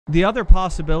The other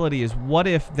possibility is, what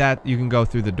if that you can go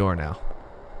through the door now?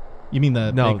 You mean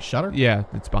the big shutter? Yeah,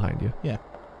 it's behind you. Yeah.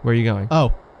 Where are you going?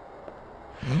 Oh.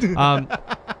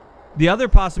 The other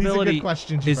possibility These are good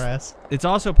questions you've asked. It's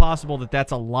also possible that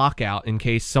that's a lockout in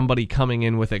case somebody coming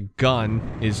in with a gun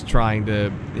is trying to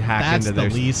hack into their...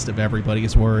 That's the least of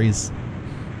everybody's worries.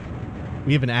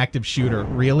 We have an active shooter.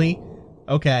 Really?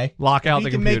 Okay. Lock out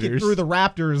the computers. He can make it through the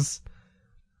raptors.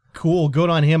 Cool. Good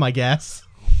on him, I guess.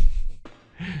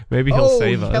 Maybe he'll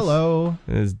save us. Hello.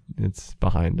 It's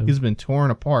behind him. He's been torn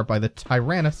apart by the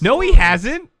Tyrannosaurus. No, he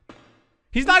hasn't.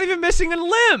 He's not even missing a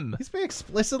limb. He's been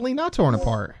explicitly not torn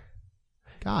apart.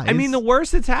 Guys. I mean, the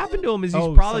worst that's happened to him is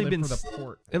he's probably been...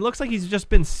 It looks like he's just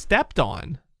been stepped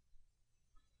on.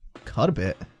 Cut a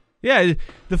bit. Yeah,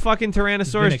 the fucking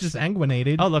Tyrannosaurus just...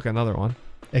 Exsanguinated. Oh, look, another one.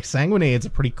 Exsanguinated's a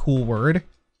pretty cool word.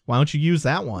 Why don't you use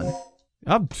that one?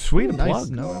 Oh, sweet, a nice.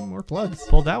 plug. No more plugs.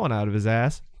 Pulled that one out of his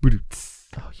ass.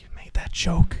 Oh, you made that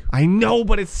joke. I know,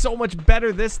 but it's so much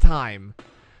better this time.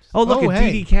 Oh, look, at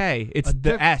hey. DDK. It's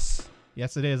the S.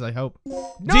 Yes, it is, I hope.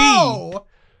 No!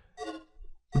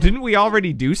 Didn't we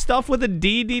already do stuff with a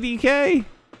D, DDK?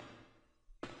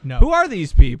 No. Who are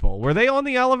these people? Were they on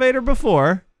the elevator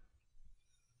before?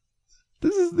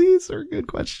 These are good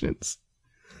questions.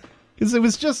 Because it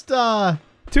was just 2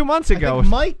 months ago. I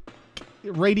think Mike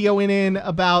radioing in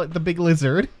about the big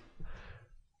lizard.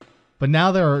 But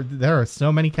now there are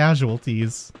so many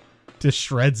casualties. To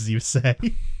shreds, you say.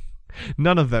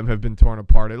 None of them have been torn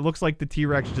apart. It looks like the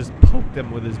T-Rex just poked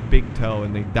them with his big toe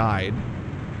and they died.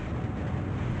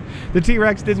 The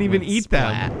T-Rex didn't even eat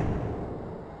them.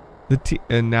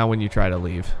 And now when you try to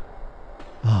leave.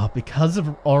 Because of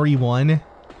RE1,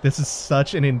 this is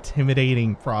such an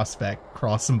intimidating prospect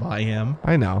crossing by him.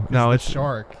 I know. No, it's a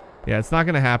shark. Yeah, it's not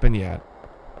going to happen yet.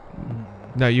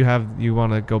 No, you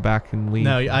want to go back and leave.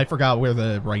 No, I forgot where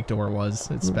the right door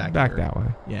was. It's back here. That way.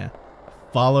 Yeah.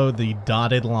 Follow the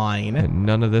dotted line. And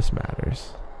none of this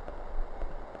matters.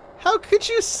 How could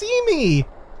you see me?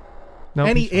 No,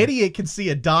 Any idiot can see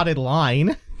a dotted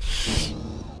line.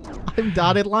 I'm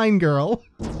dotted line girl.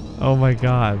 Oh my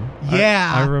god.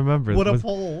 Yeah. I remember. What a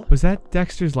pull. Was that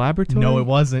Dexter's laboratory? No, it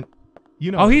wasn't.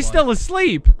 You know. Oh, he's still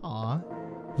asleep. Aw.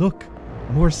 Look,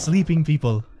 more sleeping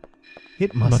people.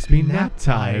 It must be nap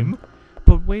time.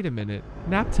 But wait a minute.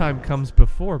 Nap time comes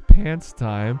before pants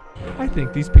time. I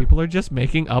think these people are just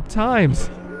making up times.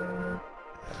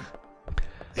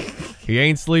 He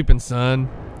ain't sleeping, son.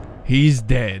 He's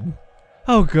dead.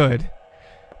 Oh, good.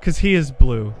 Because he is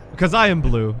blue. Because I am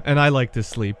blue, and I like to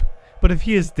sleep. But if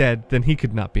he is dead, then he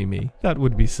could not be me. That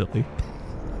would be silly.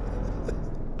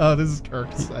 Oh, this is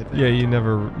Kirk's, I think.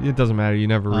 Yeah, it doesn't matter. You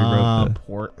never rewrote the...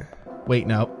 Port. Wait,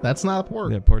 no. That's not a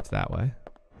port. Yeah, port's that way.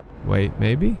 Wait,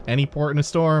 maybe? Any port in a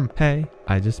storm. Hey,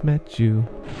 I just met you.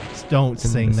 Just don't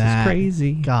sing this that. Is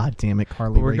crazy. God damn it,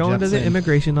 Carly. But we're going to the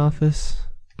immigration office.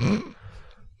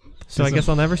 So I guess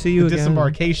I'll never see you again.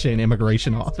 Disembarkation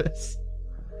immigration office.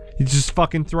 You just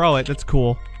fucking throw it. That's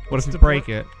cool. What if you break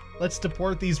it? Let's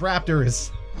deport these raptors.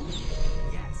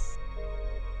 Yes.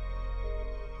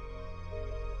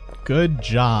 Good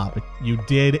job. You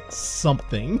did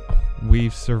something.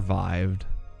 We've survived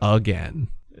again.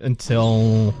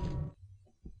 Until,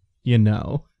 you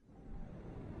know.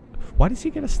 Why does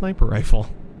he get a sniper rifle?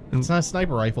 It's not a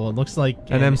sniper rifle. It looks like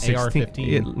an M16.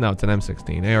 AR-15. No, it's an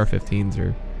M16. AR-15s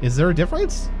are... Is there a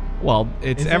difference? Well,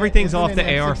 everything's off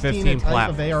the AR-15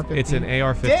 platform. It's an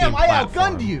AR-15 Damn, I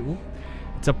platform. outgunned you!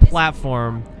 It's a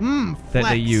platform that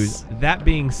they use. That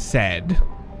being said...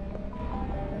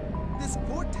 This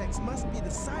vortex must be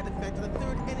the side effect of the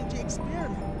third energy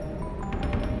experiment.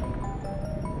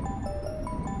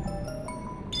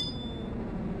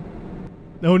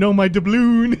 No, my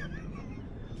doubloon!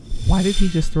 Why did he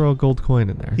just throw a gold coin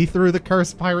in there? He threw the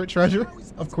cursed pirate treasure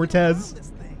of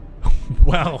Cortez.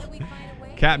 Well,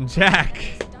 Captain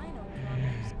Jack.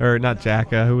 Or not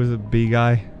Jack, who was the B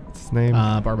guy? What's his name?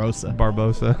 Barbosa.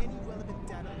 Barbosa.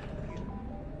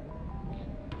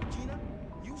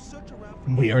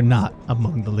 We are not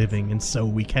among the living, and so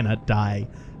we cannot die.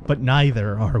 But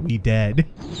neither are we dead.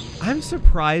 I'm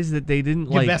surprised that they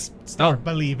didn't You best start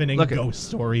believing in ghost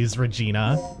stories,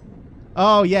 Regina.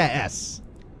 Oh, yeah, S.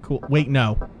 Cool. Wait,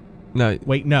 no. No.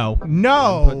 Wait, no.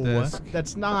 No!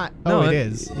 That's not... No, oh, it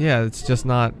is. Yeah, it's just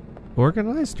not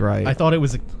organized right. I thought it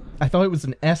was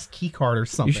an S key card or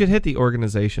something. You should hit the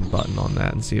organization button on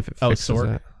that and see if it fixes sort.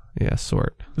 it. Yeah,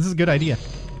 sort. This is a good idea.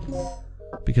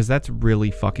 Because that's really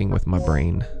fucking with my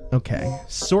brain. Okay.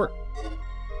 Sort.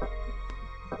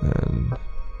 And...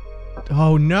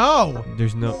 Oh, no!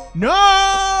 There's no...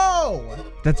 No!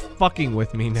 That's fucking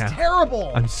with me now. It's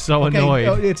terrible! I'm so annoyed.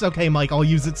 No, it's okay, Mike. I'll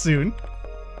use it soon.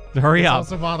 Hurry It's up.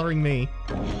 also bothering me.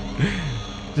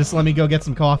 Just let me go get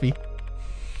some coffee.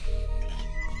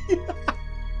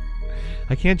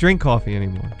 I can't drink coffee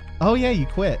anymore. Oh yeah, you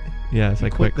quit. Yes, I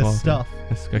quit the coffee. stuff.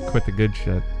 I quit the good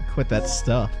shit. Quit that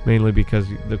stuff. Mainly because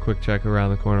the Quick Check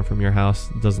around the corner from your house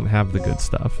doesn't have the good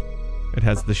stuff. It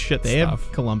has the shit They stuff.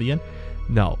 have Colombian.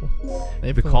 No. They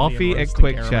have The Colombian coffee at roasted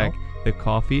Quick caramel. Check. The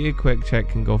coffee at Quick Check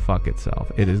can go fuck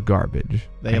itself. It is garbage.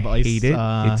 They have I ice. hate it.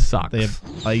 It sucks. They have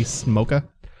ice mocha.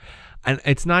 And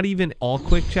it's not even all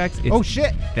Quick Checks. It's Oh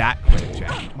shit! that Quick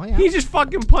Check. Am I He out? just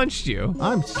fucking punched you.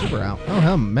 I'm super out.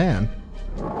 Oh man,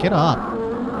 get up.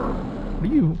 What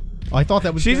are you? Oh, I thought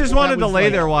that was. She just that wanted to was lay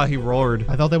like- there while he roared.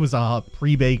 I thought that was a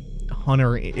pre-baked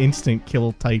hunter instant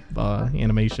kill type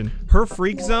animation. Her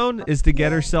freak zone is to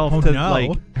get herself Oh, to no.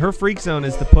 like. Her freak zone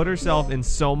is to put herself in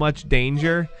so much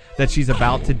danger that she's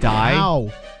about to die.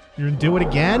 Ow! You're gonna do it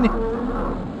again?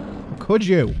 How could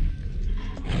you?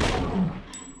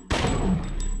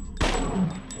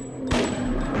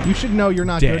 You should know you're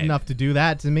not Dead. good enough to do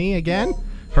that to me again.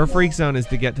 Her freak zone is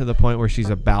to get to the point where she's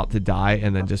about to die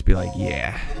and then just be like,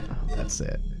 yeah, That's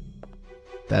it.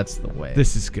 That's the way.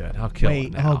 this is good. I'll kill it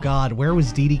Wait, now. oh god, where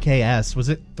was DDKS? Was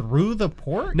it through the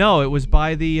port? No, it was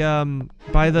by the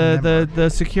the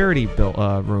security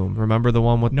room. Remember the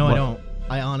one with No, what? I don't.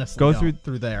 I honestly Go don't.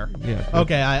 through- there. Yeah.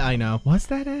 Okay, I know. Was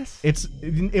that S?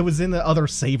 It was in the other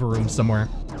save room somewhere.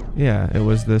 Yeah, it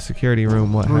was the security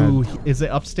room. What Through had? is it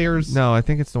upstairs? No, I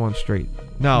think it's the one straight.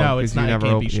 No, No, it's 'cause you not. It never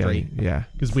can't be opened- yeah, straight. Yeah.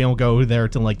 Because we don't go there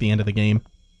till like the end of the game.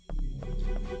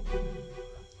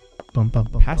 Bum, bum,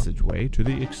 bum, bum. Passageway to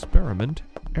the experiment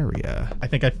area. I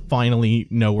think I finally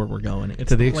know where we're going. It's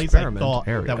To the place experiment I thought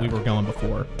area. that we were going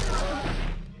before.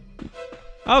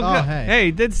 Oh, good. hey. Hey,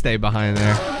 he did stay behind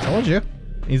there. Told you.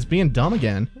 He's being dumb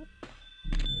again.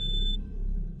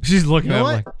 She's looking You know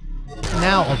at him what? like,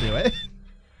 Now I'll do it.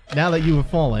 Now that you have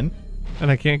fallen.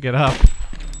 and I can't get up.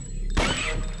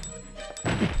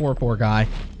 You poor guy.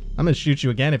 I'm gonna shoot you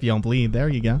again if you don't bleed. There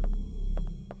you go.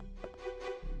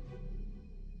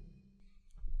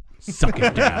 Suck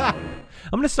it down.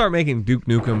 I'm gonna start making Duke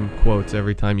Nukem quotes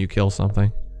every time you kill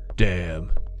something.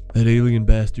 Damn, that alien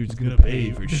bastard's gonna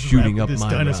pay for shooting up this my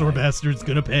dinosaur ride. bastard's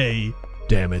gonna pay.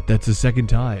 Damn it, that's the second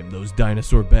time those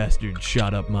dinosaur bastards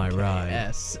shot up my ride.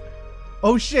 Yes.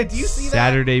 Oh shit! Do you see that?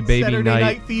 Saturday baby Saturday night.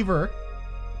 Night Fever.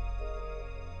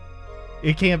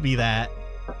 It can't be that.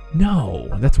 No,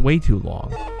 that's way too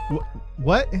long.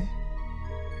 What?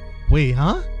 Wait,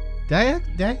 huh? Did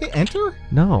I hit enter?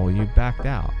 No, you backed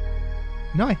out.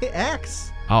 No, I hit X.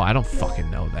 Oh, I don't fucking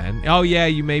know then. Oh yeah,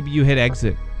 maybe you hit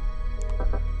exit.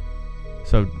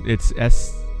 So it's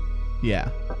S. Yeah.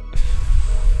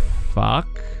 Fuck.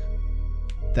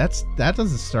 That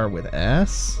doesn't start with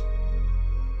S.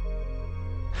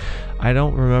 I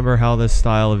don't remember how this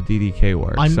style of DDK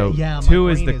works. So yeah, my 2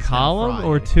 is brain the is now column,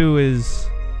 or fried. 2 is.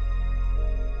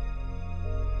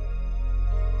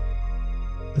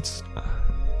 It's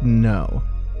no.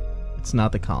 It's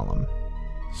not the column.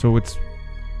 So it's.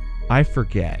 I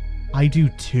forget. I do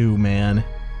too, man.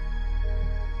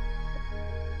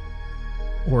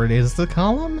 Or it is the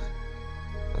column?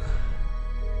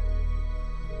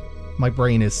 My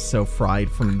brain is so fried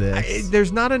from this.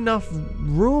 There's not enough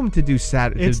room to do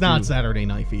Saturday. It's not Saturday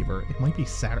Night Fever. It might be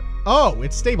Saturday. Oh,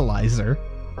 it's Stabilizer.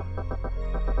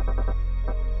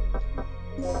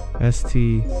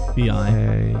 ST BI.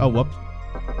 A Oh, whoops.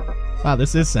 Wow,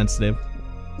 this is sensitive.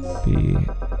 B.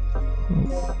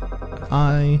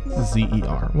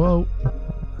 IZER. Whoa.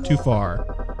 Too far.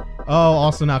 Oh,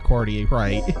 also not QWERTY,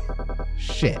 right.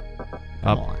 Shit.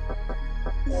 Come Up. on.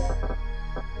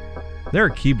 There are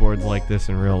keyboards like this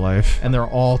in real life. And they're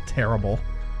all terrible.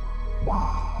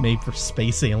 Made for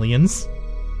space aliens.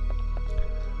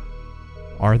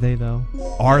 Are they though?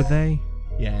 Are they?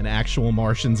 Yeah, and actual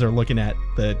Martians are looking at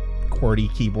the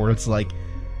QWERTY keyboards like,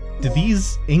 do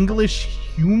these English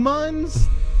humans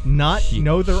not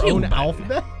know their own Human.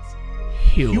 alphabet?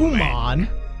 Human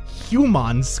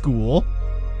school.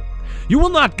 You will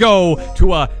not go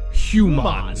to a human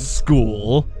Human.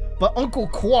 school. But Uncle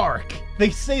Quark, they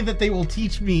say that they will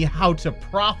teach me how to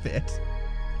profit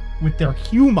with their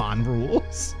human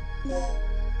rules.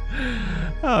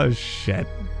 Oh shit.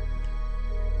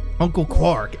 Uncle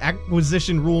Quark,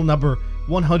 acquisition rule number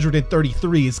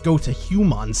 133 is go to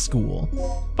human school.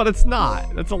 But it's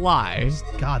not. That's a lie.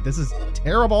 God, this is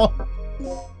terrible.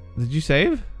 Did you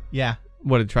save? Yeah.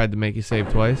 What, it tried to make you save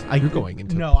twice? You're going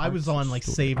into No, I parts was on like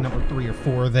store. save number 3 or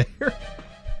 4 there.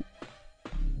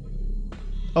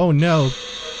 Oh no.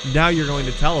 Now you're going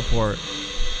to teleport.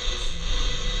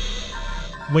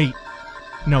 Wait.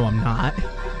 No, I'm not.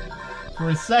 For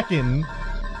a second.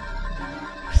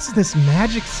 What's this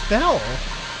magic spell?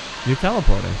 You're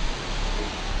teleporting.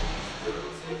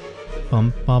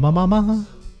 Bum, ba, ba, ba, ba.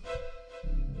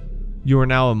 You are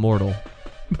now immortal.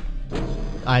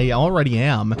 I already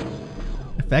am.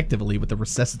 Effectively, with the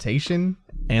resuscitation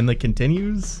and the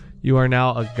continues. You are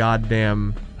now a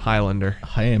goddamn Highlander.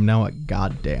 I am now a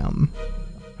goddamn.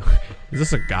 Is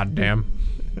this a goddamn?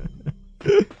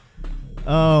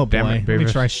 Oh, Damn boy. it, Let baby.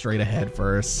 me try straight ahead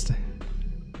first.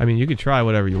 I mean, you could try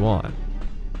whatever you want.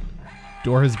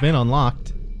 Door has been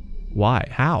unlocked. Why?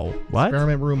 How? What?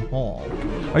 Experiment room hall.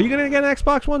 Are you going to get an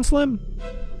Xbox One Slim?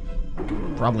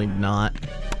 Probably not.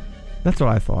 That's what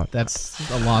I thought. That's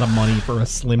a lot of money for a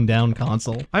slim down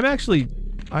console. I'm actually...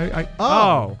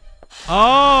 Oh.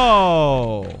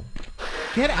 Oh!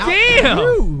 Get out. Damn!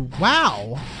 Ooh,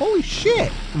 wow. Holy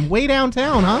shit. I'm way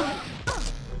downtown, huh?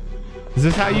 Is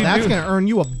this how you That's do... going to earn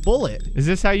you a bullet. Is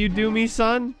this how you do me,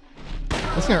 son?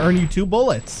 That's going to earn you 2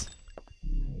 bullets.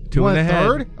 Two You in want the a head.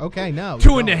 third? Okay, no.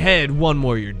 Two in the head, one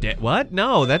more, you're dead. What?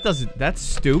 No, that doesn't... That's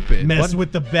stupid. Mess What?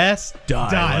 with the best,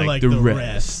 Die like the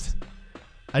rest.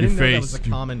 I didn't know Your that was a face.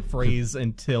 common phrase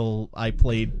until I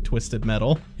played Twisted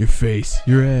Metal. Your face,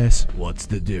 your ass. What's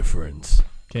the difference?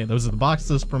 Okay, those are the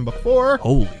boxes from before.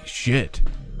 Holy shit.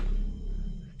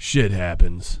 Shit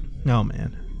happens. Oh,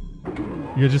 man.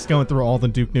 You're just going through all the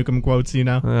Duke Nukem quotes, you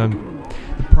know?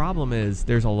 The problem is,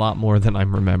 there's a lot more than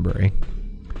I'm remembering.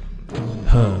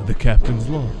 The captain's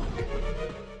log.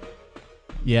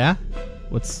 Yeah?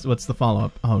 What's the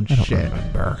follow-up? Oh, I don't shit.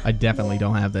 remember. I definitely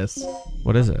don't have this.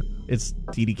 What is it? It's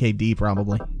DDKD,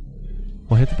 probably.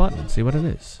 Well, hit the button. See what it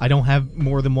is. I don't have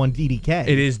more than one DDK.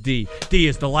 It is D. D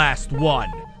is the last one.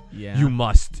 Yeah. You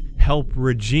must help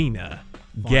Regina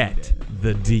get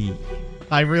the D.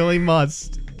 I really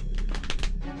must.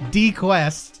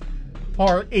 D-Quest,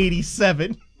 part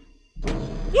 87.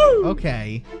 Woo!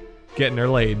 Okay. Getting her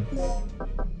laid.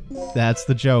 That's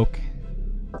the joke.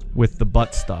 With the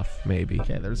butt stuff, maybe.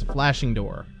 Okay, there's a flashing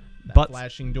door. That Butt-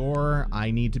 flashing door,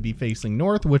 I need to be facing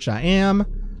north, which I am.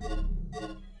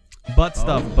 Butt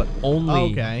stuff, but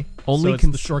only... Okay. Only so it's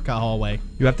the shortcut hallway.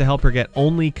 You have to help her get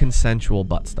only consensual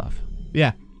butt stuff.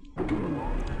 Yeah,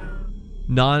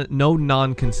 No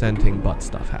non-consenting butt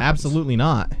stuff happens. absolutely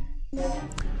not.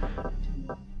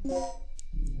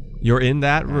 You're in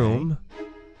that room.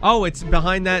 Oh, it's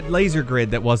behind that laser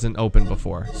grid that wasn't open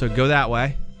before. So go that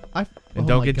way. And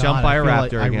don't my get God, jumped by I a feel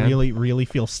raptor like again. I really, really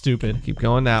feel stupid. Keep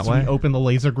going that So way. we opened the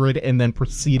laser grid and then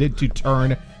proceeded to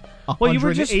turn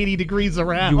 180 degrees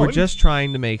around. You were just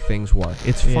trying to make things work.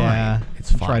 It's fine. Yeah,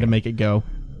 It's fine. Try to make it go.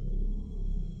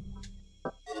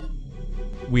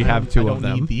 We have two I of don't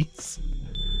them. need these.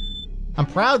 I'm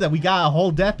proud that we got a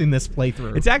whole death in this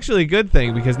playthrough. It's actually a good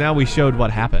thing because now we showed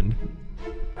what happened.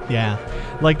 yeah.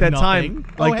 Like that Nothing.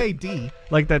 time. Like, oh, hey, D.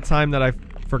 Like that time that I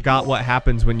forgot what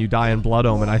happens when you die in Blood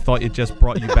Omen. I thought it just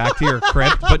brought you back to your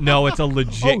crypt, but no, it's a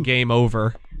legit game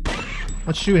over.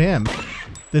 Let's shoot him.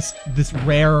 This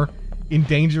rare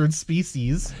endangered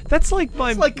species. That's like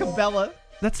my It's like Cabela.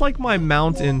 That's like my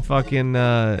mount in fucking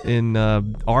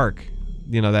Ark.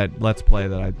 You know, that Let's Play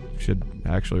that I should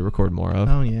actually record more of.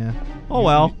 Oh yeah. Oh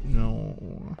well.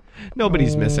 No.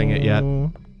 Nobody's missing it yet.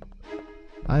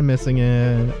 I'm missing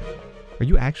it. Are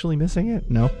you actually missing it?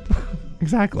 No.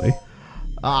 Exactly.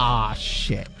 Ah,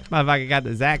 shit. Motherfucker got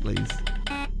the Zackleys.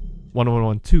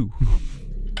 1112.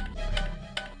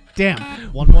 Damn.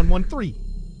 1113.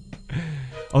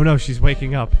 Oh no, she's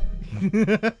waking up.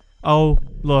 Oh,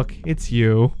 look, it's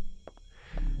you.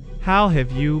 How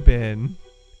have you been?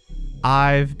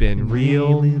 I've been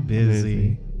real Really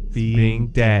busy being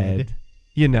dead.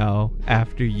 You know,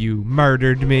 after you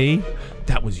murdered me.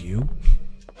 That was you.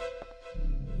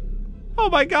 Oh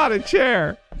my god, a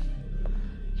chair.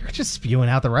 You're just spewing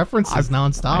out the references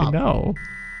nonstop. I know.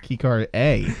 Keycard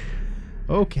A.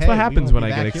 Okay. That's what happens we when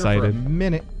won't I be get back here for a excited.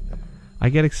 minute. I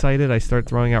get excited, I start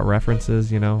throwing out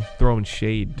references, you know, throwing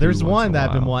shade. too, There's once one in a that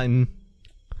I've been while. wanting.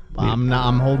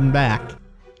 I'm holding back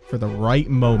for the right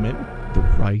moment. The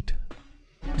right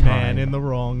time. Man in the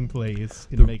wrong place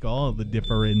can make all the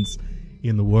difference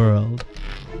in the world.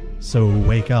 So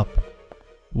wake up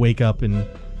and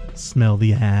smell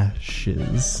the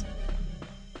ashes.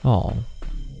 Oh.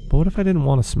 But what if I didn't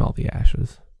want to smell the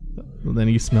ashes? Well, then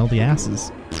you smell the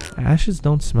asses. Ashes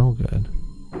don't smell good.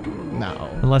 No.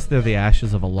 Unless they're the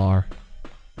ashes of a lar.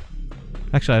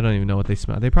 Actually, I don't even know what they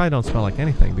smell. They probably don't smell like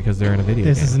anything because they're in a video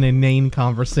This game. is an inane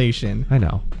conversation. I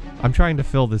know. I'm trying to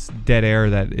fill this dead air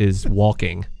that is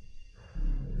walking.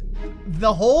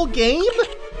 The whole game?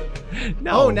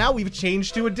 No. Oh, now we've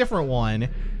changed to a different one.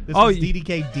 This Oh, is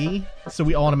DDKD, so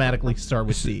we automatically start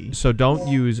with D. So don't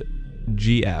use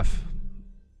GF.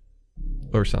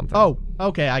 or something. Oh,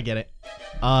 okay, I get it.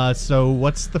 So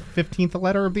what's the 15th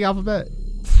letter of the alphabet?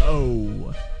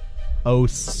 O.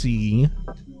 O-C.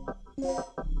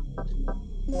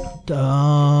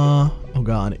 Oh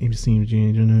god. You're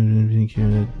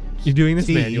doing this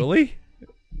T. manually?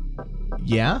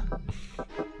 Yeah?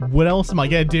 What else am I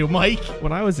gonna do, Mike?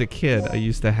 When I was a kid, I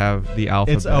used to have the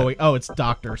alphabet. It's it's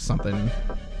doctor something.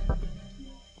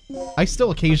 I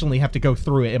still occasionally have to go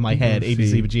through it in my head. A, B,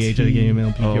 C, G, H, I, K, L, M,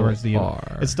 N, P, Q, R, S, T, U.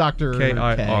 It's Dr.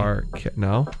 K-I-R-K.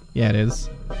 No? Yeah, it is.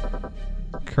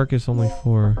 Kirk is only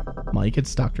 4. Mike,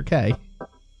 it's Dr. K.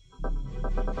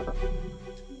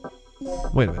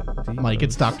 Wait a minute. Mike,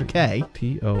 it's Dr. K.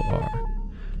 T-O-R.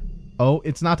 Oh,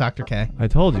 it's not Dr. K. I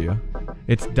told you.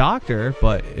 It's Doctor,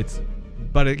 but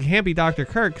it can't be Dr.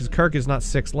 Kirk because Kirk is not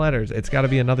 6 letters. It's got to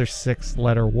be another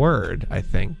 6-letter word, I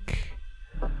think.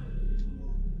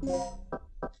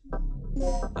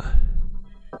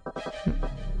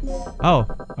 Oh,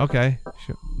 okay.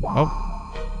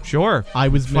 Sure. I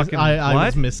was Fucking I what?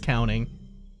 was miscounting.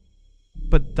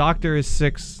 But Doctor is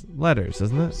 6 letters,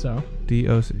 isn't it? So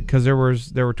D-O-C, because there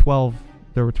were 12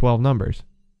 numbers.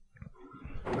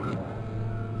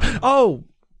 Oh,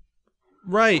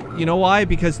 right. You know why?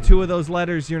 Because 2 of those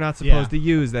letters you're not supposed to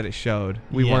use that it showed.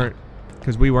 We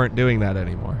weren't doing that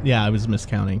anymore. yeah, I was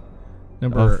miscounting.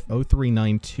 Number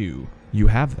 0392. You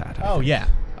have that. I think. Yeah,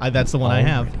 that's the one I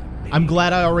have. I'm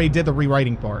glad I already did the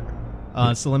rewriting part.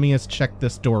 So let me just check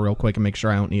this door real quick and make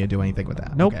sure I don't need to do anything with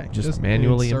that. Nope. Okay. Just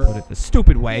manually input it the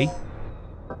stupid way.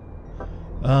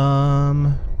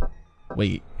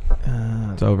 Wait.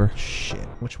 It's over. Shit.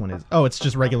 Which one is? Oh, it's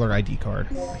just regular ID card.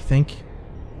 I think.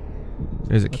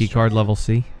 Is it key card level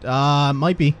C?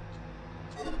 Might be.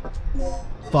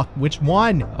 Fuck. Which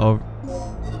one? Oh.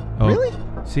 Really?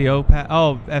 CO pass.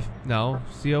 Oh, F. No.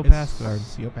 CO pass card.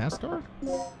 CO pass card?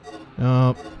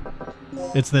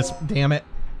 It's this. Damn it.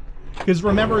 Because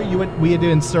remember, we had to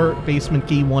insert basement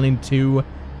key 1 and 2,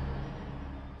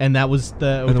 and that was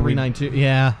the 0392.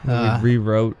 Yeah. We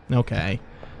rewrote. Okay.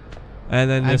 And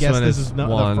then this I guess one this is not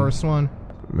one. the first one.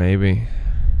 Maybe.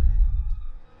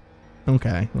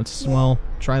 Okay. Let's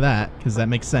try that because that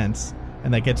makes sense,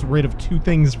 and that gets rid of 2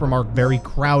 things from our very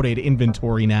crowded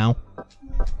inventory now.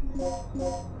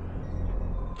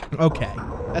 Okay.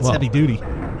 That's heavy duty.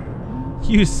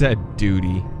 You said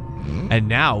duty. And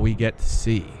now we get to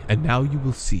see. And now you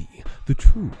will see the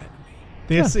true enemy.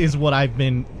 This is what I've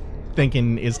been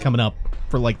thinking is coming up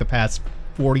for like the past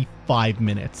 45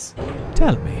 minutes.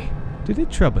 Tell me, did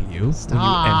it trouble you when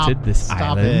you entered this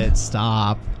island?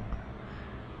 Stop.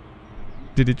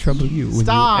 Did it trouble you when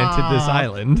you entered this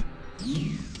island?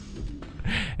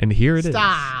 And here it is.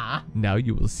 Now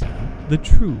you will see the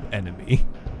true enemy.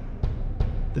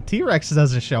 The T-Rex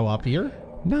doesn't show up here.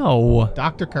 No.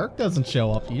 Dr. Kirk doesn't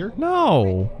show up here.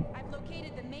 No.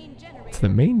 It's the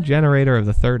main generator of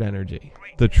the 3rd energy.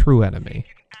 The true enemy.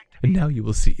 And now you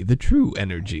will see the true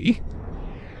energy.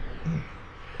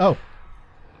 Oh.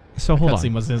 So hold on.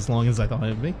 Cutscene wasn't as long as I thought it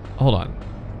would be. Hold on.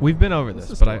 We've been over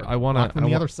this, but I want to... From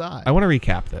the other side. I want to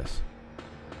recap this.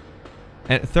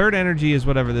 And 3rd energy is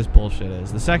whatever this bullshit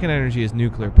is. The 2nd energy is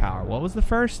nuclear power. What was the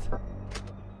first?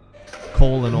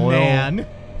 Coal and oil. Man.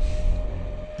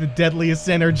 The deadliest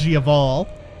energy of all.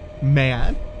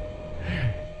 Man.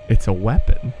 It's a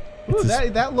weapon. Ooh,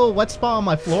 that little wet spot on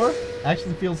my floor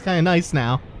actually feels kind of nice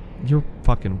now. You're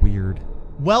fucking weird.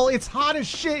 Well, it's hot as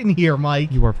shit in here,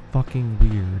 Mike. You are fucking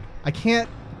weird. I can't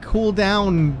cool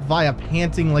down via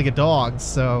panting like a dog,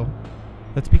 so...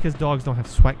 That's because dogs don't have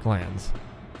sweat glands.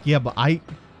 Yeah, but I'm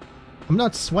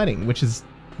not sweating, which is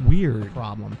weird. the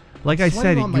problem. Like I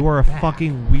said, on you my are a back.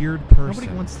 fucking weird person.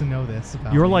 Nobody wants to know this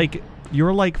about You're me.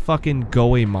 like fucking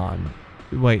Goemon.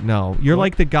 Wait, no. You're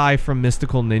like the guy from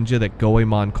Mystical Ninja that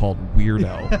Goemon called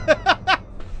Weirdo.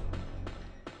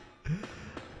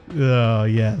 Oh,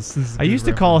 yes. This is I used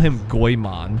to call him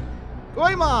Goemon.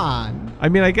 Goemon! I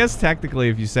mean, I guess technically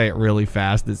if you say it really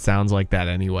fast, it sounds like that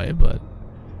anyway, but...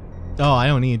 Oh, I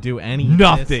don't need to do any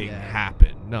Nothing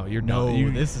happened. No, you're No,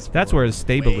 done. this is That's for where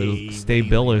the way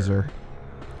stabilizer.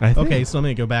 I think. Okay, so I'm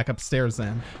going to go back upstairs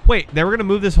then. Wait, they were going to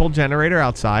move this whole generator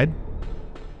outside?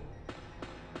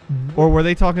 Or were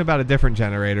they talking about a different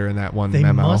generator in that one They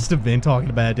memo? must have been talking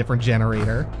about a different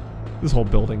generator. This whole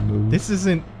building moved. This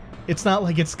isn't... It's not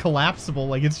like it's collapsible,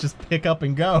 like it's just pick up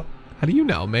and go. How do you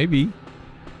know? Maybe.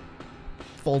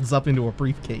 Folds up into a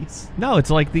briefcase. No,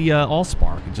 it's like the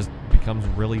Allspark. It just becomes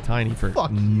really tiny for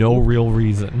Fuck no real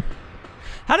reason.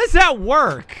 How does that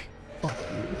work? Fuck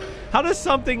you. How does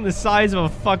something the size of a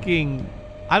fucking,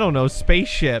 I don't know,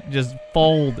 spaceship just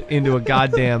fold into a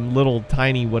goddamn little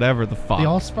tiny whatever the fuck? The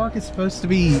Allspark is supposed to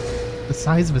be the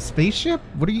size of a spaceship?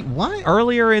 What?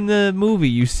 Earlier in the movie,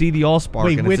 you see the Allspark.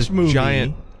 Wait, and which it's this movie?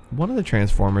 Giant. One of the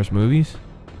Transformers movies.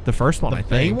 The first one, I The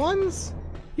think. Bay ones?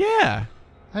 Yeah.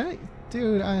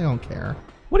 Dude, I don't care.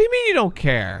 What do you mean you don't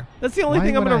care? That's the only Why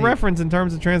thing I'm would going to I- reference in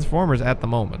terms of Transformers at the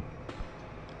moment.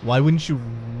 Why wouldn't you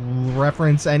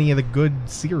reference any of the good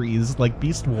series like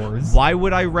Beast Wars? Why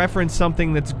would I reference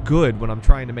something that's good when I'm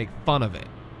trying to make fun of it?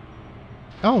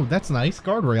 Oh, that's nice.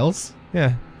 Guardrails.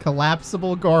 Yeah.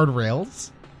 Collapsible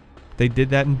guardrails. They did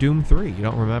that in Doom 3. You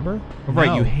don't remember? Right,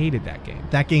 No. you hated that game.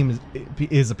 That game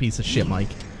is a piece of shit, Mike.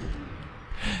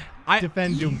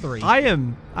 Defend Doom 3. I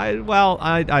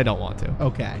don't want to.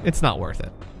 Okay. It's not worth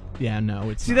it. Yeah, no,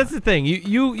 it's See, not. that's the thing.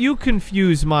 You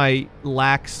confuse my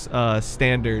lax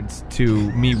standards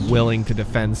to me willing to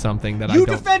defend something that I You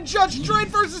don't. defend Judge Dredd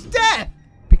versus Death!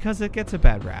 Because it gets a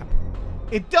bad rap.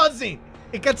 It doesn't!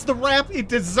 It gets the rap it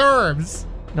deserves!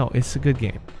 No, it's a good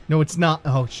game. No, it's not.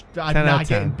 Oh, I'm 10 out not of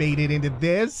getting 10. baited into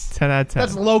this. 10 out of 10.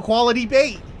 That's low quality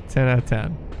bait. 10 out of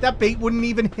 10. That bait wouldn't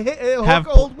even hook Have-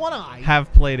 old One Eye.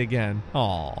 Have played again. Aw.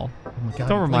 Oh my God, Don't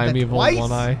you remind played me that of twice? Old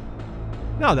One Eye.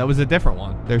 No, that was a different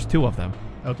one. There's two of them.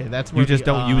 Okay, that's where You just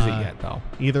the, don't use it yet, though.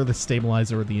 Either the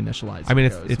stabilizer or the initializer. I mean,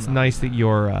 goes. it's No. nice that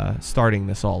you're starting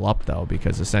this all up, though,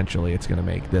 because essentially it's going to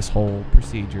make this whole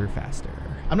procedure faster.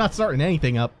 I'm not starting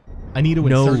anything up. I need to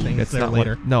insert things that's there not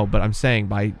later. no, but I'm saying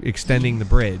by extending the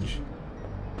bridge.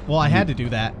 Well, I had to do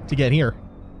that to get here.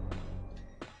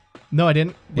 No, I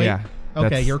didn't. Wait. Yeah. Okay,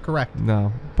 that's- you're correct.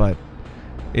 No, but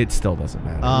it still doesn't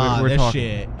matter. Ah, We're this talking.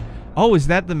 shit. Oh, is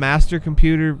that the master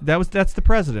computer? That's the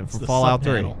president It's from the Fallout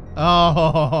 3. subpanel.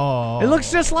 Oh. It looks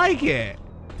just like it,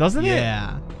 doesn't it?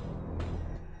 Yeah.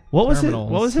 What was it?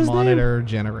 Terminals, What was his name? monitor,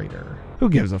 generator. Who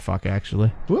gives a fuck?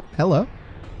 Actually, Whoop. Hello.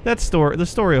 the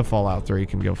story of Fallout 3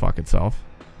 can go fuck itself.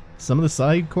 Some of the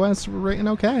side quests were written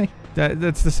okay.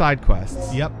 That's the side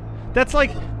quests. Yep. That's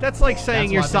like saying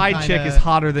That's your why side I'm chick kinda- is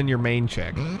hotter than your main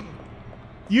chick.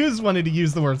 You just wanted to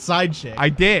use the word side chick. I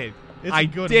did. It's I a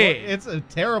good did. word. It's a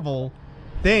terrible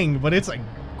thing, but it's a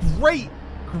great,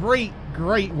 great,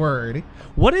 great word.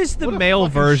 What is the What a male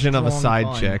fucking version of a strong side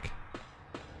pun. chick?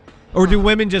 Or do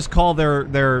women just call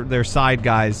their side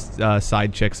guys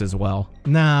side chicks as well?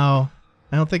 No,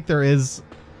 I don't think there is.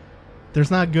 There's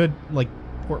not good like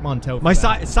portmanteau. For My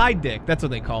that. side dick. That's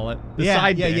what they call it. The Yeah,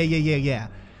 side yeah, dick. yeah.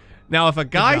 Now, if a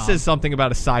guy job. says something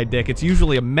about a side dick, it's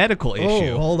usually a medical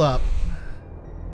issue. Oh, hold up.